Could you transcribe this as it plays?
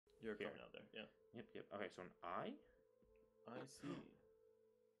You're Here. coming out there. Yeah. Yep. Okay, so an eye? I see.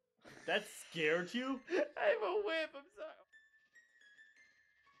 That scared you? I have a whip. I'm sorry.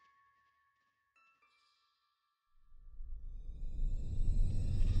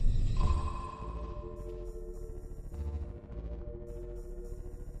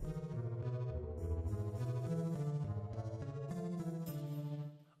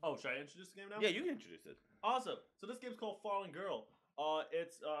 Oh, should I introduce the game now? Yeah, you can introduce it. Awesome. So this game's called Fallen Girl.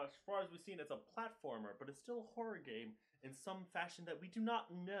 It's as far as we've seen, it's a platformer, but it's still a horror game in some fashion that we do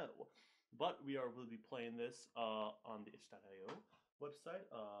not know. But will be playing this on the itch.io website.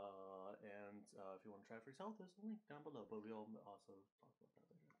 And if you want to try it for yourself, there's a link down below. But we'll also talk about that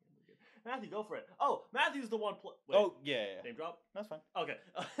later at the end of the game. Matthew, go for it. Oh, Matthew's the one. Wait, Oh, yeah. name drop. That's fine. Okay.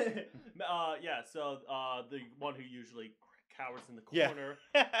 Yeah. So the one who usually cowers in the Yeah. corner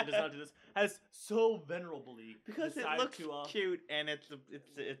and does not do this has so venerably Because it decided looks to cute and it's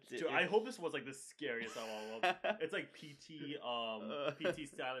Dude, I hope this was like the scariest of all of them. It's like PT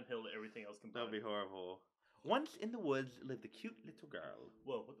Silent Hill and everything else combined. That'd be horrible. Once in the woods lived a cute little girl.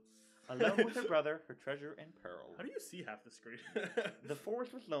 Whoa, what Alone with her brother, her treasure and pearl. How do you see half the screen? The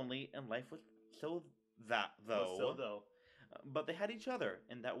forest was lonely and life was so that though. But they had each other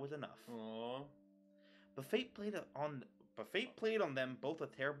and that was enough. Aww. But fate played on them both a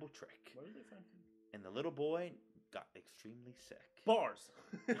terrible trick. What did they find? And the little boy got extremely sick. Bars.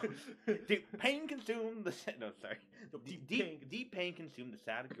 Deep pain consumed the Deep pain consumed the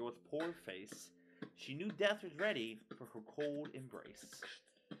sad girl's poor face. She knew death was ready for her cold embrace.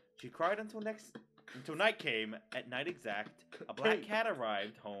 She cried until night came. At night exact, a black cat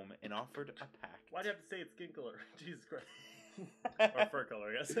arrived home and offered a pact. Why'd you have to say it's skin color? Jesus Christ. Or fur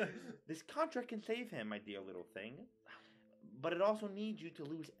color, I guess. This contract can save him, my dear little thing. But it also needs you to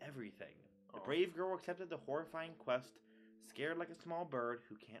lose everything. The brave girl accepted the horrifying quest, scared like a small bird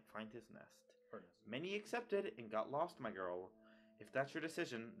who can't find his nest. Many accepted and got lost, my girl. If that's your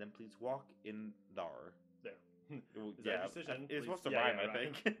decision, then please walk in there. There. Is Yeah, that your decision? it's supposed to Yeah, rhyme, yeah, I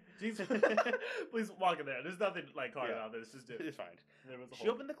right. think. Please walk in there. There's nothing like hard about this. Just do it. It's fine. There was a She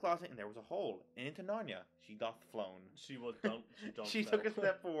hole. opened the closet and there was a hole. And into Narnia she doth flown. She was don't. She took a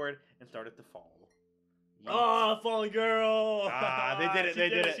step forward and started to fall. Yes. Oh, Fallen Girl! They did it. They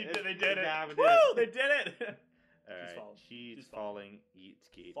did it. They did it. Yeah, Woo! They did it. Alright. She's falling. Eats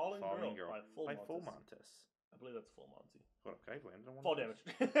Kate. Fallen Girl by by Full Montes. Montes. I believe that's full Monty. Hold up, can I land on one? Fall of damage.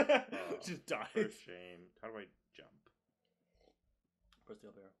 those? Just die. For shame. How do I jump? Press the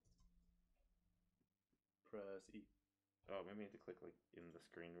up arrow. Press E. Oh, maybe I need to click like in the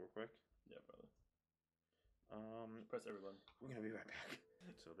screen real quick. Yeah, probably. Press everyone. We're gonna be right back.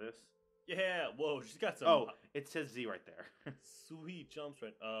 So this. Yeah. Whoa, she's got some. Oh, it says Z right there. Sweet jumps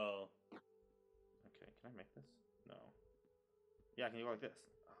right. Oh. Okay, can I make this? No. Yeah, can you go like this?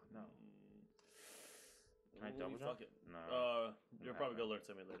 Oh no. Can I double jump? Fuck it. No. You're probably gonna learn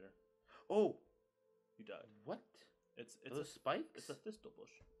something later. Oh. You died. What? It's those spikes? It's a thistle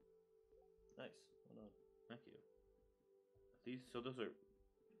bush. Nice. Well done. Thank you. So those are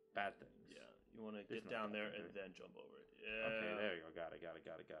bad things. Yeah. You want to There's get no down there bad and thing. then jump over it. Yeah. Okay, there you go. Got it.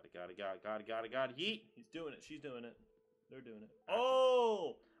 Yeet. He's doing it. She's doing it. They're doing it. Gotcha.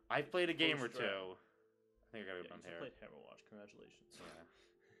 Oh! I've played a game or First two. I think I got it Yeah, done you here. played Hammerwatch. Congratulations. Yeah.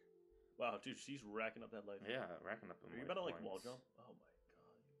 Wow, dude, she's racking up that life. Yeah, racking up them. Are you about to like wall points. jump? Oh my god, you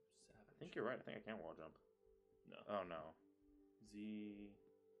savage. I think you're right. I think I can wall jump. No. Oh no. Z.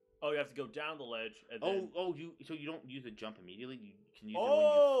 Oh, you have to go down the ledge and Oh, then... so you don't use a jump immediately. You can use it when you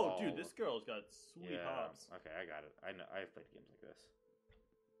fall. Dude, this girl's got sweet hops. Okay, I got it. I know. I've played games like this.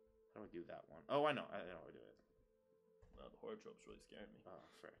 How do I do that one? Oh, I know. I know how to do it. Well, the horror trope's really scaring me. Oh,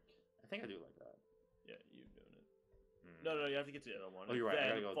 frick. I think I do it like that. Yeah, you doing it. No, you have to get to the other one. Oh, you're right.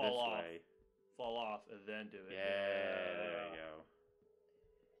 I gotta go this way. Fall off and then do it. Yeah, there you go.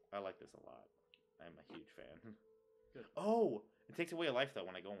 I like this a lot. I'm a huge fan. Good. Oh, it takes away a life though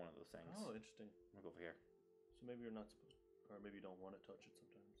when I go on one of those things. Oh, interesting. I'm gonna go over here. So maybe you're not supposed, or maybe you don't want to touch it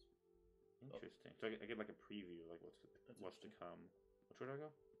sometimes. Interesting. So I get like a preview, like what's to come. Which way do I go?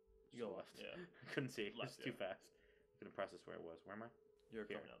 You go left. Yeah. I couldn't see. Left, It's too fast. I'm gonna press this where it was. Where am I? You're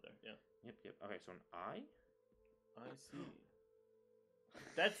Here. coming out there. Yeah. Yep. Okay, so an eye. I see.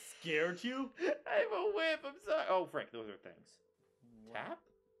 That scared you? I have a whip. I'm sorry. Oh, frick. Those are things. What? Tap.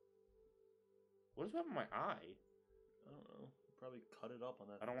 What is up with my eye? I don't know. Probably cut it up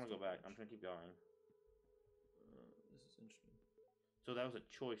on that. I don't want to go back. I'm bench. just gonna keep going. This is interesting. So that was a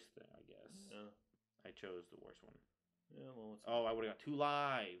choice thing, I guess. Yeah. I chose the worst one. Yeah. Well. It's Oh, I would have got 2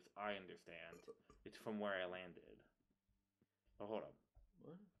 lives. I understand. It's from where I landed. Oh, hold up.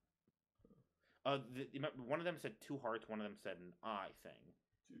 What? One of them said 2 hearts. One of them said an eye thing.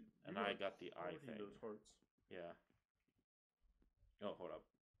 Dude, And I got the eye already thing. those hearts. Yeah. Oh, hold up.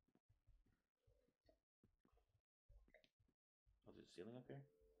 Oh, there's a ceiling up here?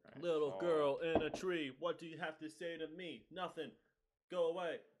 All right, Little fall. girl in a tree, what do you have to say to me? Nothing. Go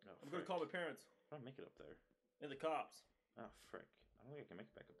away. Oh, I'm gonna frick. call my parents How do I make it up there? and the cops. Oh, frick. I don't think I can make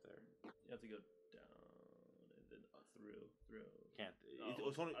it back up there. You have to go down and then through. Can't. Oh,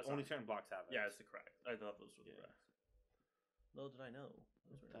 It's only that's only not- certain blocks have it. Yeah, it's the crack. I thought those were the Yeah. cracks. Little did I know.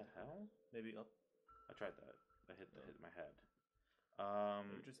 What the hell? Maybe up. I tried that. I hit my head.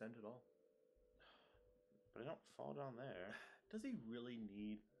 Maybe just end it all. But I don't fall down there. Does he really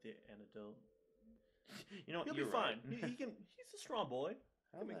need the antidote? You know what? He'll You're be fine. right. He can. He's a strong boy.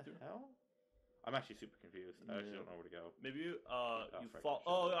 How He'll make the it through. hell? I'm actually super confused. I actually Yeah. don't know where to go. Maybe you frick, fall.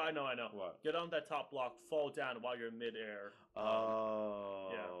 I should've Oh, done I know. What? Get on that top block, fall down while you're in midair.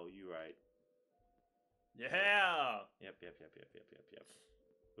 Oh, you right. Yeah. Yep.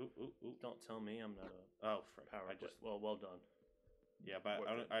 Ooh. Don't tell me I'm not a Oh, frick. power. I just. well done. Yeah, but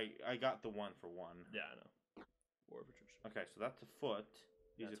Worth I got the 1 for 1. Yeah, I know. War of attrition. Okay, so that's the foot.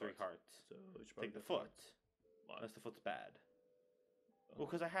 These That's are 3 hearts. So we should probably Take the go foot. hearts. Why? Unless the foot's bad. Oh. Well,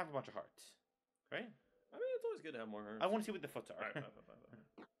 because I have a bunch of hearts. Right? I mean, it's always good to have more hearts. I want to see what the foots are. Alright,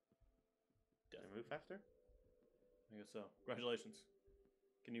 fine. Can I move faster? I guess so. Congratulations.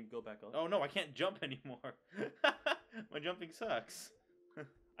 Can you go back up? Oh no, I can't jump anymore. My jumping sucks.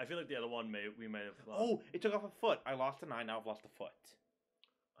 I feel like the other one we may have. Oh, it took off a foot. I lost an eye. Now I've lost a foot.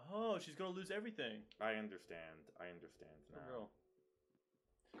 Oh, she's gonna lose everything. I understand Poor now. girl.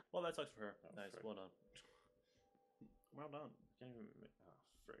 Well, that sucks for her. Oh, Nice. frick. Well done. Well done. Can't even. Oh,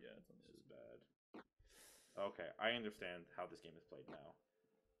 frick. Yeah, it's This is bad. Okay, I understand how this game is played now.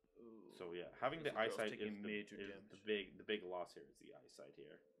 Ooh. So yeah, having the This girl's eyesight is taking major the damage. big loss here is the eyesight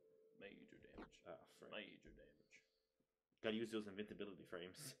here. Major damage. Oh, frick. Major damage. Gotta use those invincibility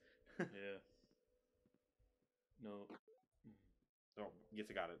frames. Yeah. No. Oh, yes,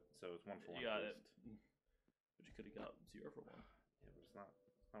 I got it. So it's 1 for 1. You got it. boost. But you could have got 0 for 1. Yeah, but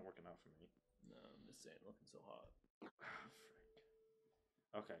it's not working out for me. No, I'm just saying, looking so hot. Ah,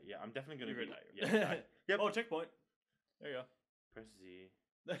 frick. Okay, yeah, I'm definitely gonna You're be. gonna die. Yeah, yep. Oh, checkpoint. There you go. Press Z.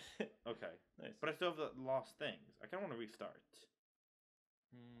 Okay, Nice. but I still have the lost things. I kind of want to restart.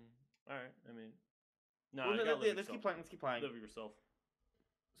 All right. I mean, no. Well, Nah, let's keep playing. Let's keep playing. Live with yourself.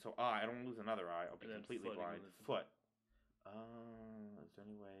 So I don't lose another eye. I'll be And then completely foot, you blind. can lose- Foot. Is there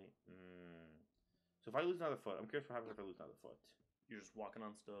any way? So if I lose another foot, I'm curious what happens if I lose another foot. You're just walking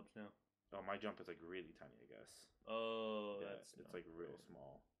on stubs now. Oh, my jump is like really tiny, I guess. Oh, Yeah, that's it's not like real great.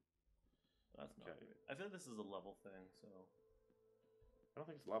 small. That's not Okay. great. I feel like this is a level thing, so I don't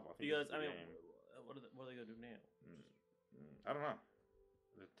think it's level. I think because it's I the mean, game. what are they gonna do now? I don't know.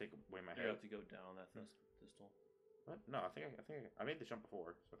 Does it take away my You head? have to go down that pistol. What? No, I think I made the jump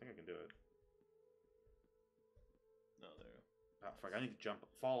before, so I think I can do it. No, there. Oh, fuck, I need to jump,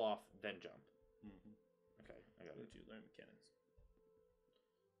 fall off, then jump. Mm-hmm. Okay, I got You it. have to learn mechanics.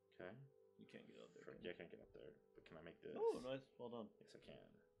 Okay. You can't get up there. Frick, yeah, I can't get up there. But can I make this? Oh, nice. Well done. Yes, I can.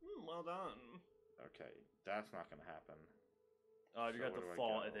 Well done. Okay, that's not gonna happen. You So got where to do I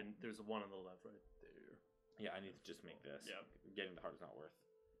fall, go? and then there's one on the left right there. Yeah, I need to just make this. Yeah. Getting the heart is not worth.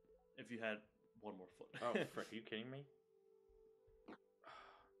 If you had one more foot. Oh, frick, are you kidding me?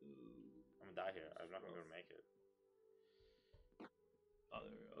 Ooh. I'm gonna die here. I'm not gonna be able to make it. Oh, there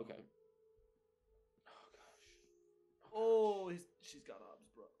we go. Okay. Oh, gosh. Oh, she's got obs,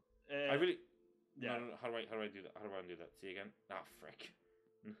 bro. I really... Yeah. No, how do I do that? How do I undo that? See again? Ah, frick.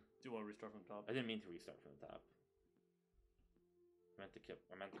 Do you want to restart from the top? I didn't mean to restart from the top. I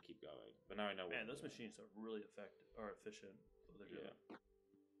meant to keep going, but now I know. Man, those machines are really efficient. What they're doing.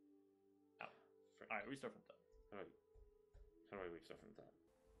 Yeah. Ow. All right, restart from the top. How do I restart from the top?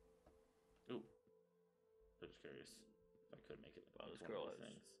 Ooh. I'm just curious if I could make it. Wow, Like this one girl of has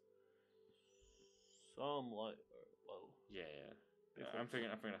these things. some light. Whoa. Yeah. Big I'm hopes. figuring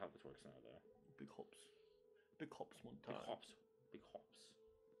out how this works now, though. Big hops. Big hops one time. Big hops.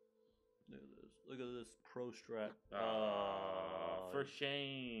 Look at this. Look at this pro strat. For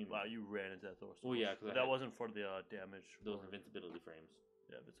shame. Wow, you ran into that Thor. Well, yeah, 'cause I that had- wasn't for the damage. Those or- invincibility frames.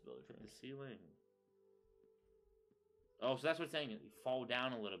 Yeah, invincibility Hit the frames. ceiling. Oh, so that's what it's saying. You fall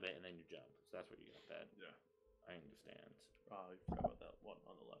down a little bit and then you jump. So that's what you got that. Yeah. I understand. You forgot about that one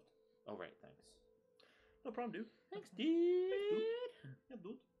on the left. Oh, right. Thanks. No problem, dude. Thanks, dude. Yeah,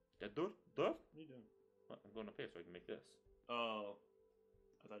 dude. That dude? Dude? What are you doing? What? I'm going up here so I can make this. Oh.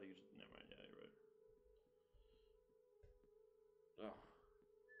 I thought you just... Never mind. Yeah, you're right. Oh.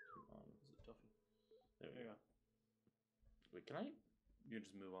 Come on. This is a toughie. There There we you go. go. Wait, can I You can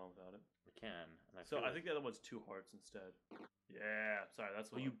just move on without it. I can. And So feel I think the other one's 2 hearts instead. Yeah, sorry,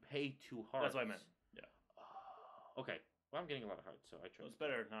 that's Well, what you pay 2 hearts. That's what I meant. Yeah. Okay. Well, I'm getting a lot of hearts, so I trust. It's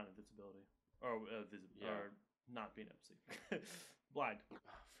better not invincibility. Or or not being able to see. Blind. Oh,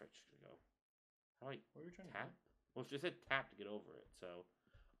 frick, should I go? How do I What were you trying tap? to do? Well, it just said tap to get over it, so...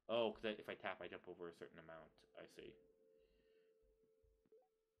 Oh, because if I tap, I jump over a certain amount. I see.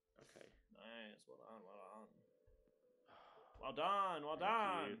 Okay. Nice. Well done. Well done. Well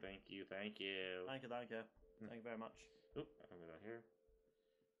done. Thank you. Thank you. Thank you. Thank you. Thank you very much. Oop, I can go down here.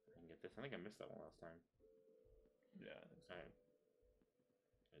 I can get this. I think I missed that one last time. Yeah, I think so. Alright.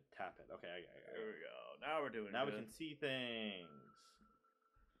 Tap it. Okay, There we go. Now we're doing Now good. we can see things.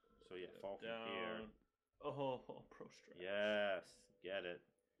 So yeah, fall from here. Oh, pro stretch. Yes, get it.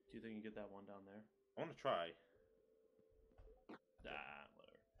 Do you think you get that one down there? I want to try. Nah,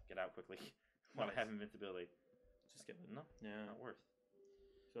 whatever. Get out quickly while I have invincibility. Just get it. No, Yeah. not worth.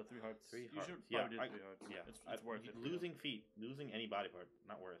 So 3 hearts. 3 You hearts. should probably do 3 hearts. Yeah, It's worth it. Losing feet, losing any body part,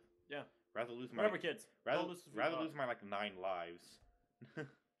 not worth. Yeah. Rather lose my. Remember, kids. Rather Don't lose my like 9 lives.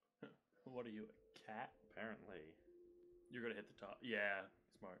 What are you, a cat? Apparently. You're gonna hit the top. Yeah,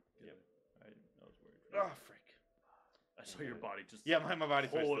 smart. Yep. I was worried. Oh frick! I saw your body just. Yeah, my body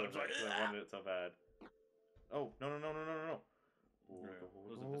switched hold to it, the like, I wanted it so bad. Oh no!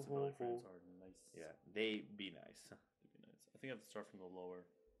 Those invisibility frames are nice. Yeah, they be nice. They'd be nice. I think I have to start from the lower.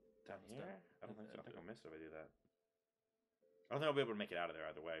 Down here? I don't think so. I think do I'll miss if I do that. I don't think I'll be able to make it out of there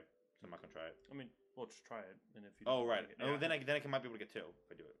either way. So I'm not gonna try it. I mean, we'll just try it, and if you. Oh right. Like it, Oh, then I might be able to get 2 if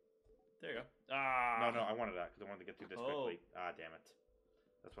I do it. There you go. Ah. No, I wanted that because I wanted to get through this quickly. Ah, damn it.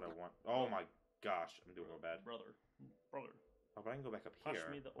 That's what I want. Oh my gosh, I'm doing real bad. Brother. Oh, but I can go back up Push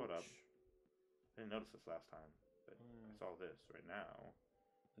here. me the Hold up. ouch. I didn't notice this last time, but I saw this right now.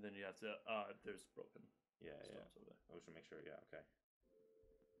 And then you have to. There's broken. Yeah. stones over there. I should make sure. Yeah. Okay.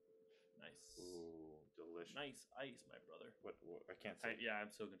 Nice. Ooh, delicious. Nice ice, my brother. What I can't see. Yeah, I'm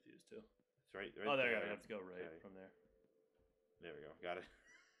so confused too. It's right Oh, there you there. go. You have to go right Okay. from there. There we go. Got it.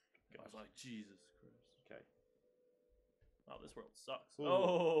 I was like, Jesus Christ. Okay. Wow, this world sucks. Ooh.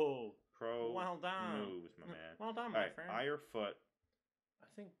 Oh, Pro well done. moves, my man. Well done, All my right, friend. eye or foot. I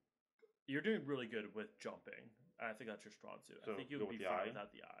think you're doing really good with jumping. I think that's your strong suit. So I think you go would with be the fine eye?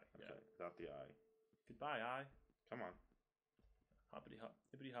 without the eye. Okay, Yeah. without the eye. Goodbye, eye. Come on. Hoppity hop.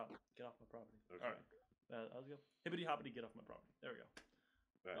 Hippity hop. Get off my property. Okay. All right. Let's go. Hippity hoppity. Get off my property. There we go.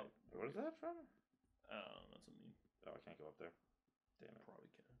 Right. Oh. What is that from? That's what I mean. Oh, I can't go up there. Damn it. Probably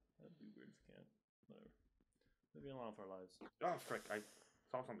can. That'd be weird if you can't. Whatever. Maybe along for our lives. Oh, frick. I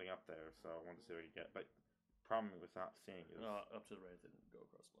saw something up there, so I wanted to see what I could get. But problem with not seeing is... Up to the right, then go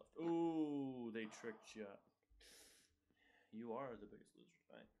across the left. Ooh, they tricked you. You are the biggest loser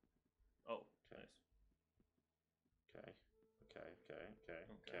tonight. Oh, Okay. nice. Okay. Okay,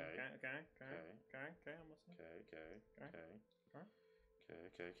 I'm listening. Okay. Damn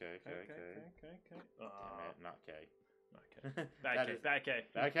it, not K. Not K. Bad K. Bad K.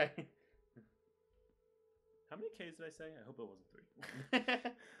 Bad K. How many Ks did I say? I hope it wasn't 3.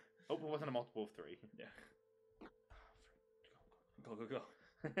 Hope it wasn't a multiple of 3. Yeah. Go.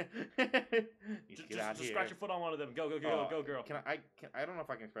 Just get out just here. scratch your foot on one of them. Go, girl. I don't know if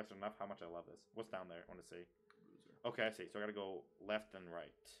I can express enough how much I love this. What's down there? I want to see. Loser. Okay, I see. So I gotta go left and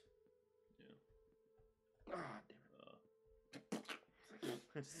right. Yeah. Ah, damn it.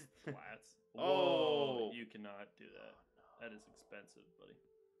 Flats. Oh. Whoa, you cannot do that. That is expensive, buddy.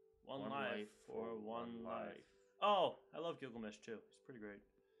 One One life life for for one one life. life. Oh, I love Gilgamesh too. He's pretty great.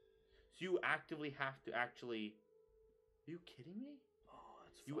 So you actively have to actually... Are you kidding me? Oh,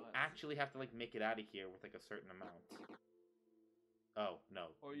 that's You actually have to like make it out of here with like a certain amount. Oh, no.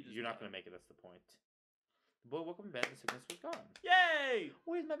 Or you just You're not die. going to make it, that's the point. The boy woke up in bed, the sickness was gone. Yay!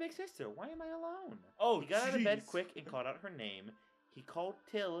 Where's my big sister? Why am I alone? Oh, He got out of bed jeez. quick and called out her name. He called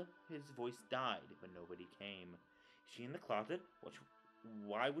till his voice died, but nobody came. She in the closet?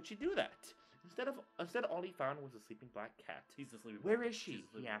 Why would she do that? Instead, all he found was a sleeping black cat. He's the sleeping Where cat. is she? She's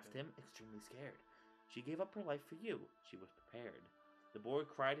the He sleeping asked cat. him, extremely scared. She gave up her life for you. She was prepared. The boy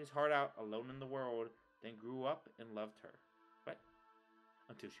cried his heart out, alone in the world, then grew up and loved her. What?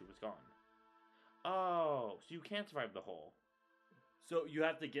 Until she was gone. Oh, so you can't survive the hole. So you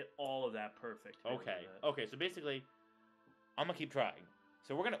have to get all of that perfect. to be able to Okay. do that. Okay, so basically, I'm gonna keep trying.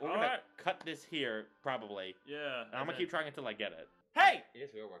 So we're gonna Alright. cut this here, probably. Yeah. And I'm gonna keep trying until I get it. Hey! Yes,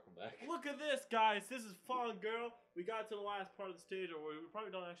 we are. Welcome back. Look at this, guys. This is Fallen Girl. We got to the last part of the stage, or we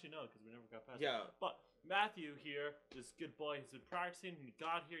probably don't actually know because we never got past it. Yeah. But Matthew here, this good boy, he's been practicing. He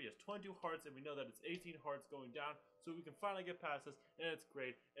got here. He has 22 hearts, and we know that it's 18 hearts going down. So we can finally get past this, and it's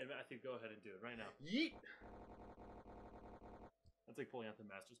great. And Matthew, go ahead and do it right now. Yeet! That's like pulling out the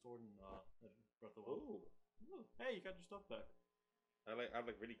Master Sword and Breath of the Wild. Ooh. Ooh. Hey, you got your stuff back. I have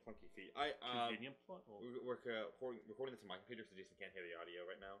like really clunky feet. Convenient plot. We're recording this on my computer, so Jason can't hear the audio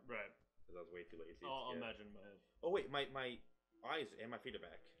right now. Right. Because I was way too lazy. I'll imagine my head. Oh wait, my eyes and my feet are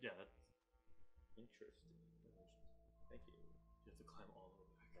back. Yeah, that's Interesting. Thank you. you have to climb all the way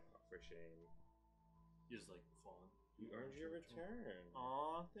back. Oh, for shame. You just like falling. You earned your return.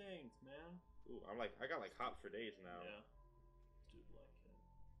 Aw, thanks, man. Ooh, I got like hops for days now. Yeah. Dude, like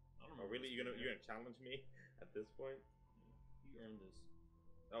I don't know. Oh really? You're gonna challenge me at this point? You earned this.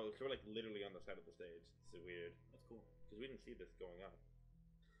 Oh, so we're like literally on the side of the stage. This is weird. That's cool. Because we didn't see this going on.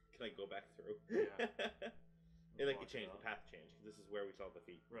 Can I go back through? Yeah. It changed. The path changed. Because this is where we saw the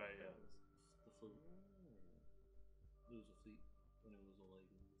feet. Right. Yeah. The flute. Lose a feet when it was a leg.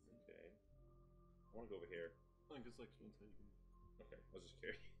 Okay. I want to go over here. I think it's like explains how you can. Okay, I was just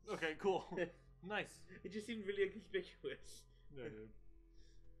curious. Okay, cool. Nice. It just seemed really inconspicuous. No, dude.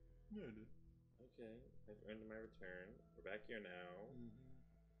 No, dude. Okay, I've earned my return. We're back here now. Mm-hmm.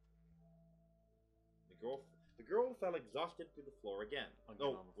 The girl fell exhausted through the floor again.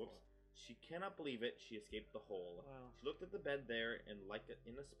 Again on the whoops. floor. She cannot believe it. She escaped the hole. Wow. She looked at the bed there, and like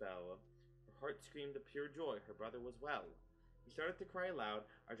in a spell, her heart screamed of pure joy. Her brother was well. He started to cry aloud.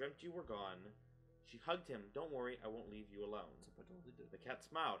 I dreamt you were gone. She hugged him. Don't worry, I won't leave you alone. That's what I totally did. The cat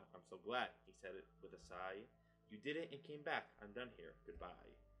smiled. I'm so glad, he said it with a sigh. You did it and came back. I'm done here. Goodbye.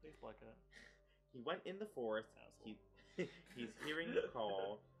 Thanks, Black Cat. He went in the forest. Asshole. He's hearing the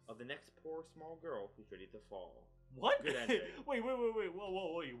call of the next poor small girl who's ready to fall. What? Good ending. Wait. Whoa,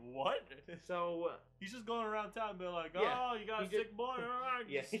 wait, what? So, he's just going around town being like, Yeah, oh, you got a sick boy, alright.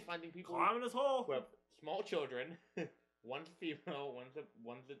 yeah, he's finding people Climb in this hole. who have small children. One's female, one's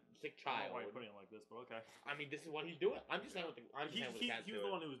a sick I don't child. know why you're putting it like this, but okay. I mean, this is what he's doing. I'm just saying what the cat's He was doing. the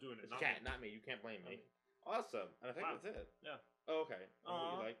one who was doing it, It's not cat, me. not me. You can't blame Not me. me. Awesome. And I think Wow. that's it. Yeah. Oh, okay. What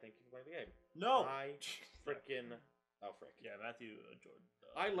Aw. you like? Thank you for playing the game. No! I frickin' oh frick. Yeah, Matthew Jordan.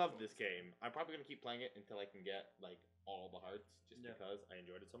 I love this game. I'm probably gonna keep playing it until I can get like all the hearts, just Yeah. because I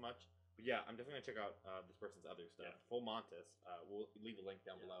enjoyed it so much. But yeah, I'm definitely gonna check out this person's other stuff. Yeah. Full Montes. We'll leave a link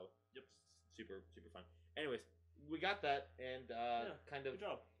down Yeah. below. Yep. Super fun. Anyways, we got that, and kind of. Good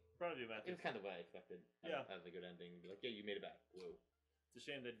job. Proud of you, It Matthew. was kind of what I expected. Yeah. As a good ending. Be like, yeah, you made it back. Woo. It's a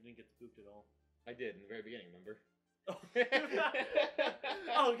shame that you didn't get spooked at all. I did in the very beginning. Remember? Oh,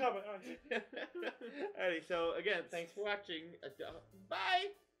 God. Alrighty, so again, thanks for watching. Bye!